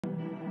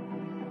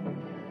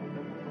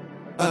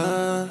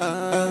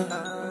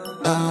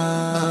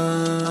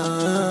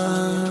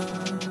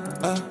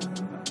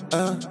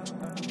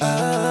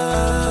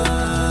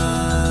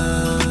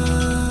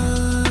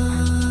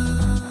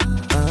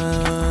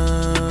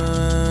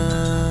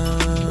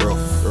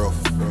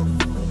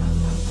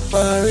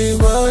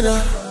Marijuana,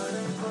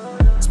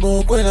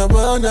 smoke when I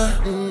wanna.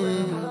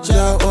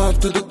 Shout up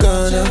to the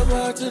corner,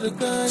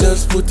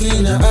 just put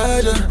in a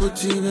order.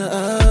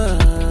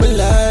 Me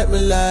like, my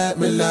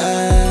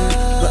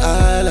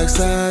eye like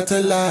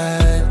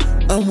satellite.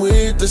 I'm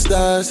with the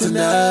stars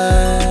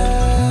tonight.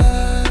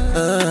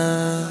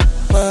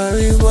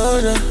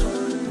 Marijuana,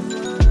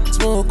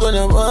 smoke when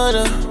I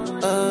wanna.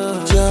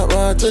 Shout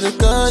up to the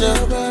corner,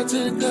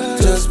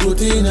 just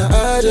put in a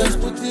order.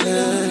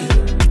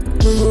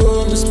 My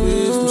room is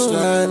spliff, my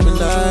stride, my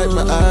light,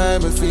 my eye,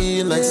 my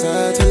feel like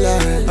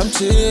satellite. I'm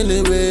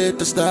chilling with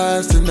the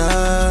stars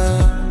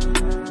tonight.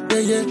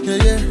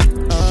 Yeah.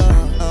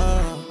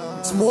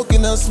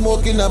 Smoking, I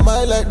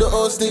might like the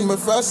old thing. My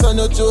fast and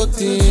no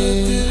joking.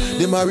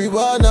 The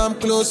marijuana I'm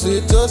close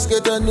with. Just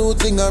get a new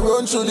thing, I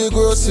run through the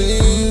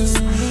groceries.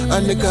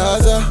 And the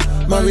Gaza,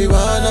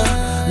 marijuana,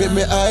 make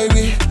me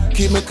irie,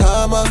 keep me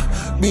calmer.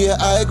 Be a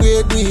high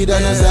grade weed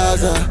and a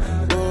Zaza.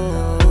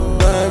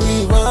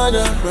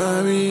 Marijuana,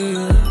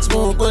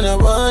 smoke when I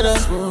wanna.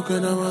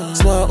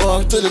 Smart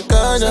walk to the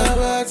corner,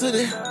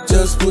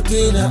 just put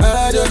in a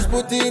order.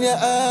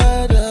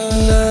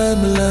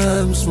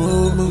 Lime,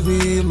 smoke my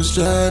weed, my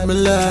stride, my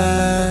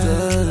life.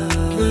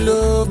 Me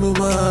love me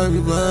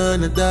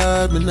marijuana,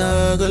 die, me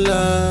not gonna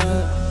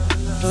lie.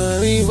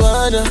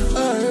 Marijuana,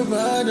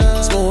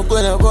 smoke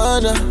when I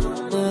wanna.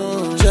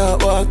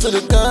 Just walk to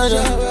the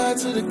corner,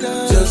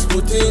 just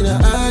put in a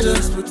order.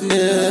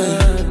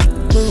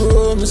 My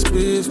room is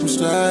spliff, my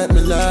stride,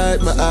 my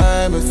light, my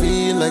eye, my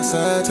feel like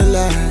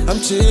satellite. I'm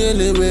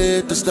chilling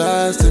with the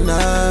stars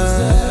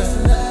tonight.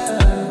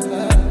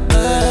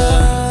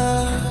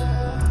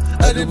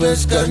 I the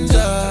best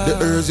ganja. The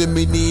herbs in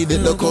me need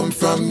it no come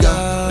from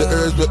ya. The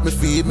herbs make me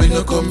feed me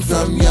no come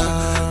from ya.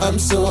 I'm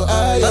so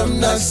high, I'm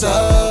not so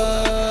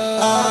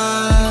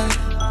high.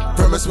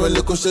 Promise my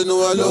little cushion,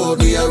 know I love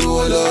me a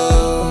roll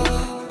up.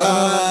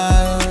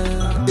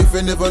 If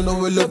you never know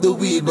we love the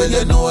weed, well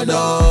you know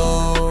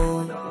now.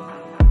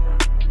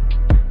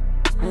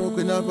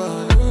 Smoking up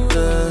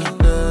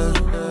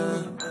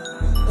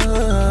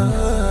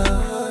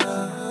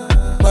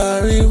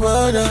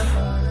marijuana,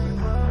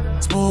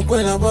 smoke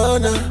when I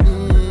wanna.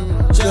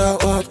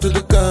 Shout up to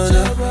the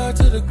corner,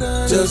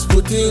 just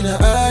put in a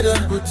order.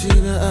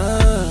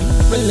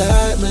 Me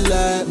like, my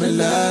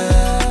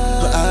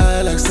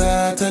eye like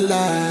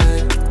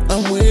satellite.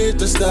 I'm with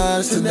the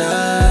stars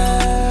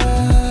tonight.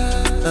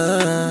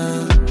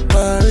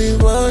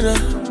 Marijuana,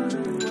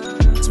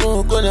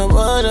 smoke when I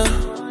wanna.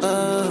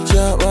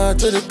 Shout out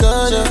to the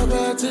corner,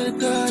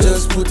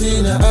 just put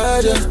in a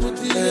order.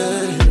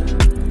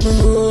 My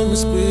room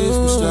is spliff,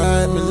 my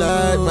stride, my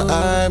light, my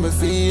eye, my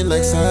feel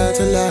like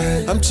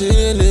satellite. I'm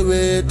chilling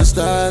with the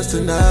stars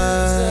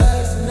tonight.